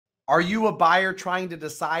Are you a buyer trying to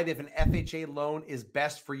decide if an FHA loan is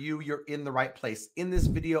best for you? You're in the right place. In this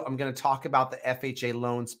video, I'm going to talk about the FHA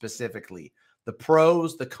loan specifically, the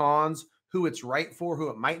pros, the cons, who it's right for, who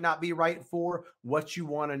it might not be right for, what you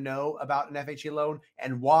want to know about an FHA loan,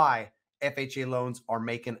 and why FHA loans are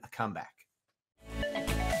making a comeback.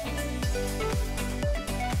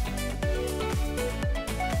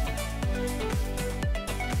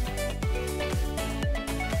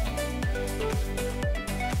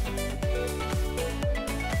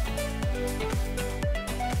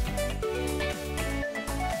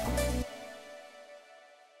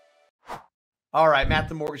 All right, Matt,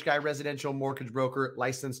 the mortgage guy, residential mortgage broker,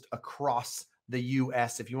 licensed across the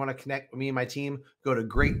U.S. If you want to connect with me and my team, go to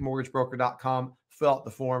greatmortgagebroker.com, fill out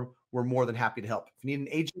the form. We're more than happy to help. If you need an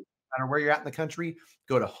agent, no matter where you're at in the country,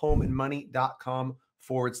 go to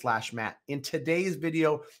homeandmoney.com/Matt. In today's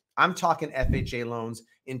video, I'm talking FHA loans.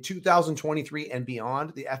 In 2023 and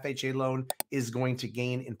beyond, the FHA loan is going to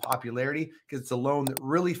gain in popularity because it's a loan that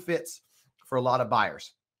really fits for a lot of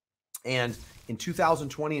buyers. And in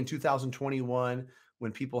 2020 and 2021,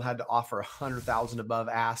 when people had to offer $100,000 above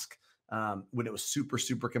ask, when it was super,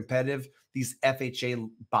 super competitive, these FHA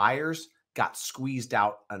buyers got squeezed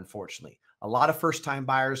out, unfortunately. A lot of first-time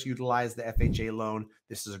buyers utilize the FHA loan.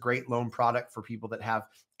 This is a great loan product for people that have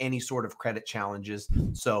any sort of credit challenges.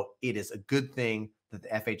 So it is a good thing that the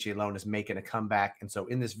FHA loan is making a comeback. And so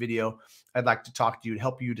in this video, I'd like to talk to you to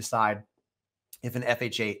help you decide if an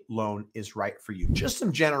FHA loan is right for you. Just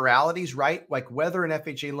some generalities, right? Like whether an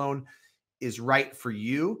FHA loan is right for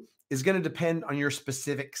you is going to depend on your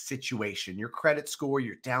specific situation, your credit score,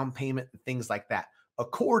 your down payment, and things like that.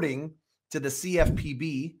 According to the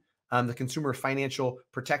CFPB, the Consumer Financial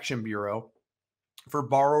Protection Bureau, for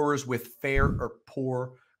borrowers with fair or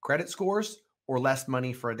poor credit scores or less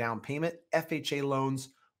money for a down payment, FHA loans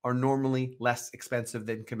are normally less expensive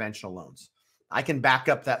than conventional loans. I can back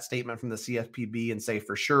up that statement from the CFPB and say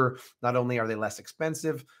for sure, not only are they less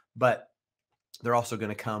expensive, but they're also going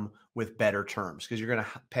to come with better terms because you're going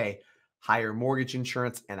to pay higher mortgage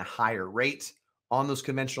insurance and a higher rate on those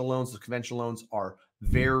conventional loans. The conventional loans are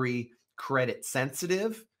very credit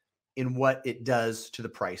sensitive in what it does to the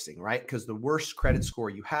pricing, right? Because the worse credit score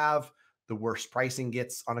you have, the worse pricing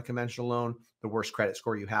gets on a conventional loan. The worse credit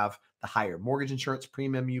score you have, the higher mortgage insurance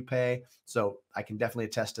premium you pay. So I can definitely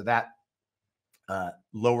attest to that.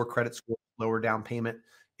 Lower credit score, lower down payment,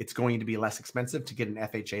 it's going to be less expensive to get an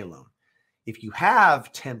FHA loan. If you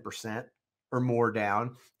have 10% or more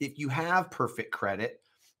down, if you have perfect credit,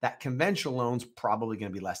 that conventional loan's probably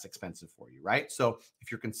going to be less expensive for you, right? So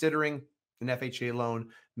if you're considering an FHA loan,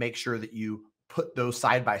 make sure that you put those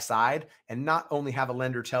side by side and not only have a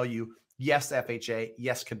lender tell you, yes, FHA,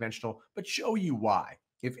 yes, conventional, but show you why.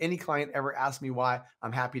 If any client ever asks me why,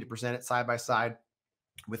 I'm happy to present it side by side.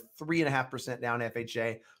 With 3.5% down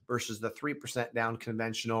FHA versus the 3% down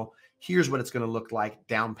conventional. Here's what it's going to look like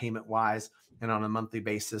down payment wise and on a monthly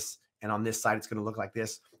basis. And on this side, it's going to look like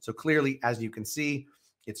this. So clearly, as you can see,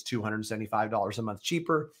 it's $275 a month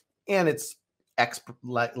cheaper and it's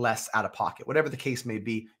less out of pocket. Whatever the case may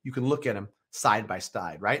be, you can look at them side by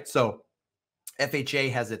side, right? So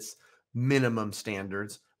FHA has its minimum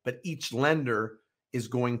standards, but each lender is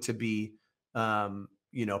going to be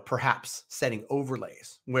perhaps setting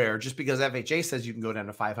overlays where just because FHA says you can go down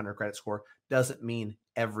to 500 credit score doesn't mean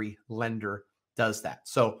every lender does that.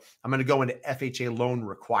 So I'm going to go into FHA loan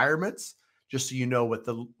requirements just so you know what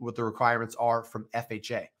the requirements are from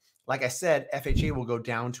FHA. Like I said, FHA will go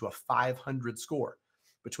down to a 500 score.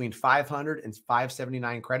 Between 500 and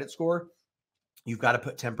 579 credit score, you've got to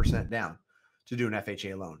put 10% down to do an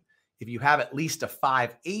FHA loan. If you have at least a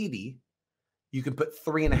 580, you can put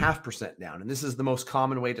 3.5% down. And this is the most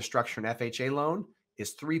common way to structure an FHA loan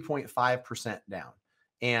is 3.5% down.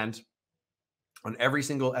 And on every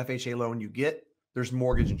single FHA loan you get, there's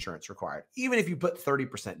mortgage insurance required. Even if you put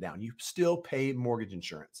 30% down, you still pay mortgage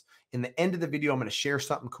insurance. In the end of the video, I'm going to share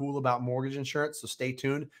something cool about mortgage insurance. So stay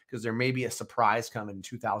tuned because there may be a surprise coming in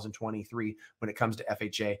 2023 when it comes to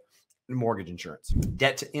FHA and mortgage insurance.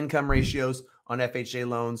 Debt to income ratios on FHA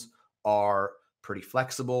loans are pretty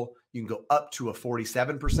flexible. You can go up to a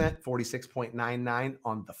 47%, 46.99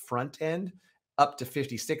 on the front end, up to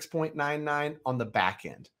 56.99 on the back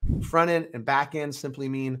end. Front end and back end simply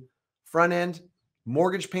mean front end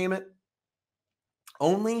mortgage payment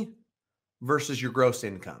only versus your gross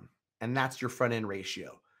income. And that's your front end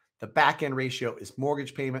ratio. The back end ratio is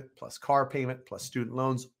mortgage payment plus car payment plus student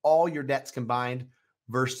loans, all your debts combined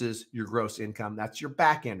versus your gross income. That's your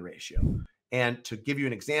back end ratio. And to give you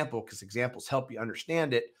an example, because examples help you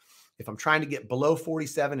understand it, if I'm trying to get below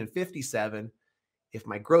 47 and 57, if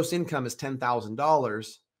my gross income is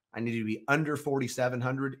 $10,000, I need to be under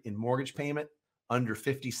 4,700 in mortgage payment, under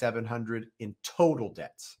 5,700 in total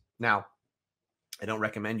debts. Now, I don't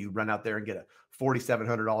recommend you run out there and get a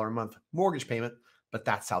 $4,700 a month mortgage payment, but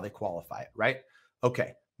that's how they qualify it, right?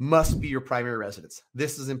 Okay, must be your primary residence.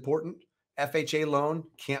 This is important. FHA loan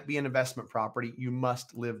can't be an investment property. You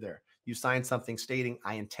must live there. You sign something stating,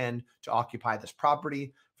 I intend to occupy this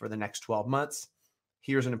property for the next 12 months.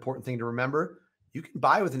 Here's an important thing to remember. You can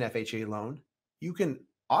buy with an FHA loan. You can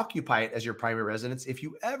occupy it as your primary residence. If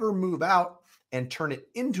you ever move out and turn it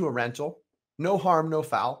into a rental, no harm, no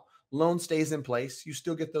foul. Loan stays in place. You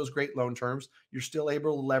still get those great loan terms. You're still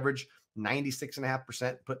able to leverage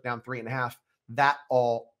 96.5%, put down 3.5%. That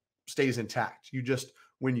all stays intact. You just,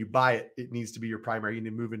 when you buy it, it needs to be your primary. You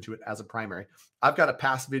need to move into it as a primary. I've got a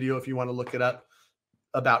past video, if you want to look it up,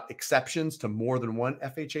 about exceptions to more than one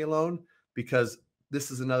FHA loan, because this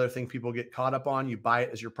is another thing people get caught up on. You buy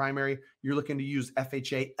it as your primary. You're looking to use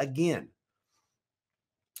FHA again.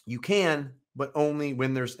 You can, but only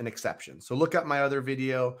when there's an exception. So look up my other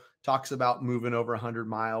video, talks about moving over 100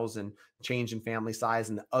 miles and changing family size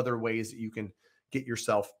and the other ways that you can get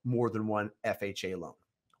yourself more than one FHA loan.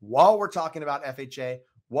 While we're talking about FHA,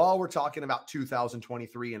 while we're talking about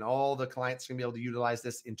 2023 and all the clients can be able to utilize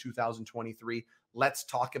this in 2023, let's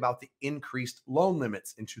talk about the increased loan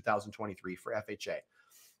limits in 2023 for FHA.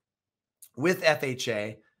 With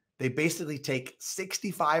FHA, they basically take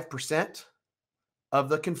 65% of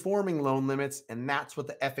the conforming loan limits, and that's what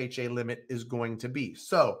the FHA limit is going to be.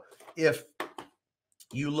 So if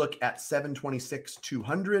you look at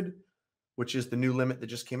 726,200, which is the new limit that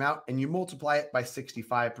just came out, and you multiply it by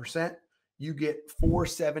 65%, you get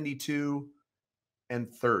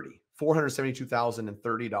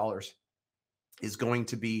 $472,030 is going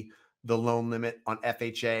to be the loan limit on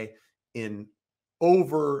FHA in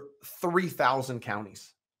over 3,000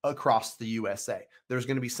 counties across the USA. There's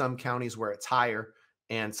going to be some counties where it's higher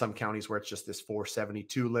and some counties where it's just this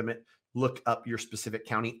 472 limit. Look up your specific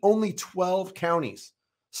county. Only 12 counties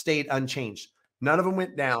stayed unchanged. None of them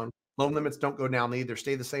went down. Loan limits don't go down. They either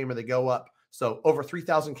stay the same or they go up. So over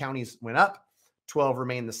 3,000 counties went up. 12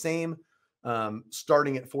 remain the same,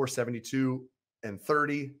 starting at 472 and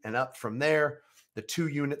 30 and up from there. The 2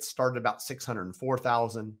 units started about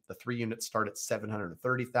 604,000. The 3 units start at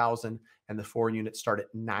 730,000, and the 4 units start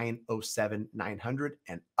at 907,900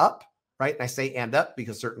 and up. Right? And I say and up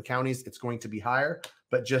because certain counties it's going to be higher,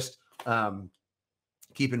 but just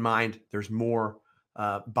keep in mind there's more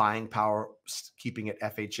buying power keeping it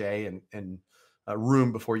FHA and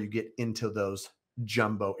room before you get into those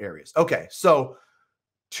jumbo areas. Okay, so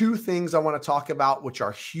 2 things I want to talk about, which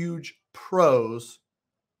are huge pros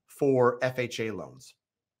for FHA loans.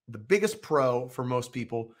 The biggest pro for most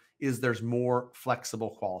people is there's more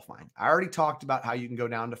flexible qualifying. I already talked about how you can go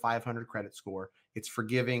down to 500 credit score. It's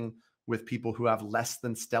forgiving with people who have less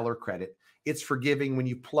than stellar credit. It's forgiving when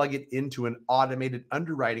you plug it into an automated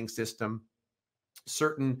underwriting system.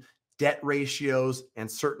 Certain debt ratios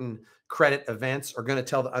and certain credit events are going to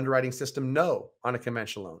tell the underwriting system no on a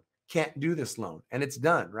conventional loan. Can't do this loan. And it's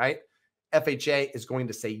done, right? FHA is going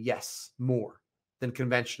to say yes more than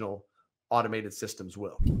conventional automated systems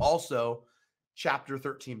will. Also, Chapter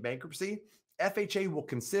 13 bankruptcy, FHA will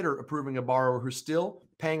consider approving a borrower who's still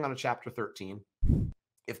paying on a Chapter 13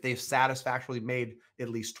 if they've satisfactorily made at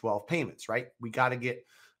least 12 payments, right? We got to get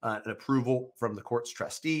an approval from the court's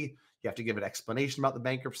trustee. You have to give an explanation about the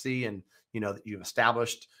bankruptcy and, that you've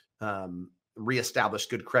established, reestablished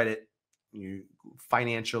good credit. You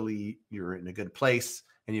financially, you're in a good place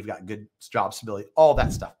and you've got good job stability, all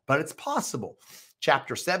that stuff. But it's possible.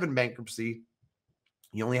 Chapter 7 bankruptcy,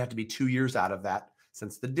 you only have to be 2 years out of that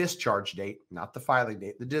since the discharge date, not the filing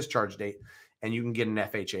date, the discharge date, and you can get an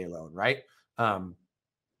FHA loan, right?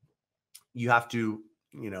 You have to,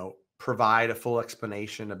 provide a full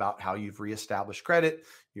explanation about how you've reestablished credit.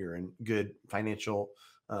 You're in good financial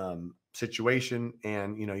situation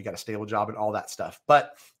and, you got a stable job and all that stuff.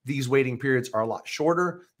 But these waiting periods are a lot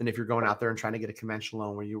shorter than if you're going out there and trying to get a conventional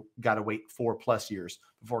loan where you got to wait 4+ years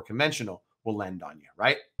before conventional will lend on you,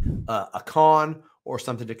 right? A con or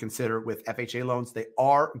something to consider with FHA loans, they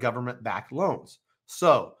are government-backed loans.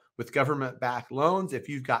 So with government-backed loans, if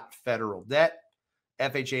you've got federal debt,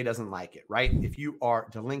 FHA doesn't like it, right? If you are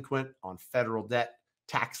delinquent on federal debt,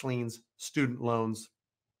 tax liens, student loans,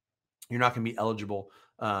 you're not going to be eligible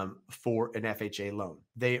for an FHA loan.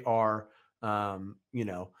 They are,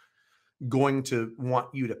 going to want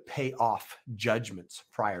you to pay off judgments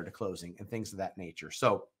prior to closing and things of that nature.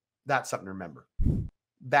 So that's something to remember.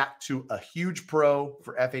 Back to a huge pro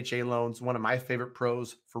for FHA loans, one of my favorite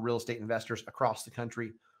pros for real estate investors across the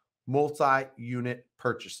country, multi-unit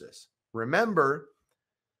purchases. Remember,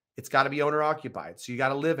 It's got to be owner occupied. So you got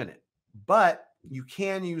to live in it. But you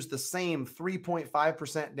can use the same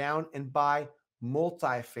 3.5% down and buy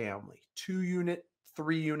multifamily, 2-unit,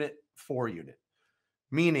 3-unit, 4-unit.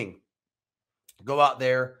 Meaning, go out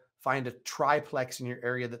there, find a triplex in your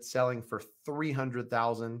area that's selling for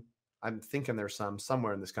 $300,000. I'm thinking there's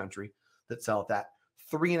somewhere in this country that sell at that.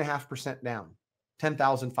 3.5% down,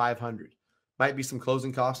 $10,500. Might be some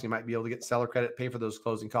closing costs. You might be able to get seller credit, pay for those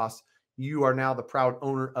closing costs. You are now the proud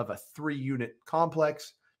owner of a 3-unit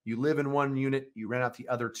complex. You live in 1 unit, you rent out the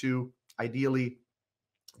other 2. Ideally,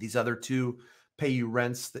 these other 2 pay you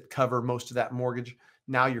rents that cover most of that mortgage.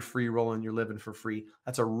 Now you're free rolling, you're living for free.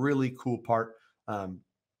 That's a really cool part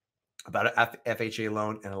about an FHA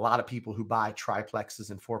loan, and a lot of people who buy triplexes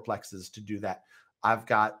and fourplexes to do that. I've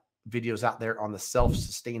got videos out there on the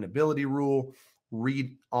self-sustainability rule.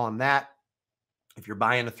 Read on that. If you're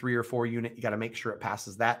buying a 3 or 4 unit, you got to make sure it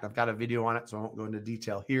passes that. And I've got a video on it, so I won't go into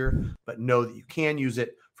detail here, but know that you can use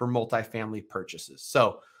it for multifamily purchases.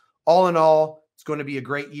 So all in all, it's going to be a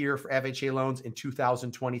great year for FHA loans in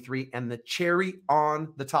 2023. And the cherry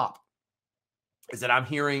on the top is that I'm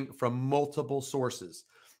hearing from multiple sources,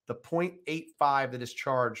 the 0.85 that is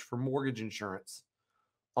charged for mortgage insurance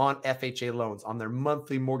on FHA loans, on their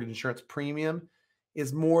monthly mortgage insurance premium,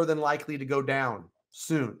 is more than likely to go down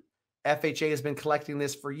soon. FHA has been collecting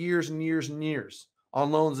this for years and years and years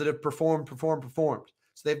on loans that have performed.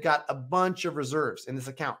 So they've got a bunch of reserves in this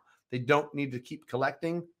account. They don't need to keep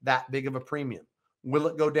collecting that big of a premium. Will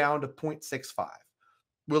it go down to 0.65?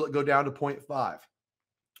 Will it go down to 0.5?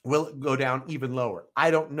 Will it go down even lower? I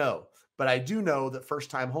don't know. But I do know that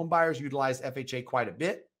first-time home buyers utilize FHA quite a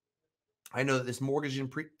bit. I know that this mortgage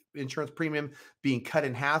insurance premium being cut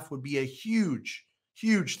in half would be a huge,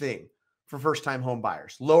 huge thing for first-time home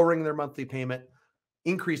buyers, lowering their monthly payment,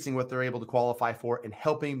 increasing what they're able to qualify for, and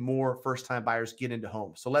helping more first-time buyers get into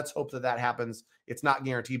homes. So let's hope that that happens. It's not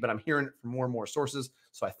guaranteed, but I'm hearing it from more and more sources,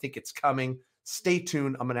 so I think it's coming. Stay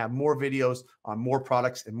tuned. I'm going to have more videos on more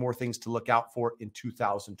products and more things to look out for in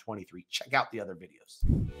 2023. Check out the other videos.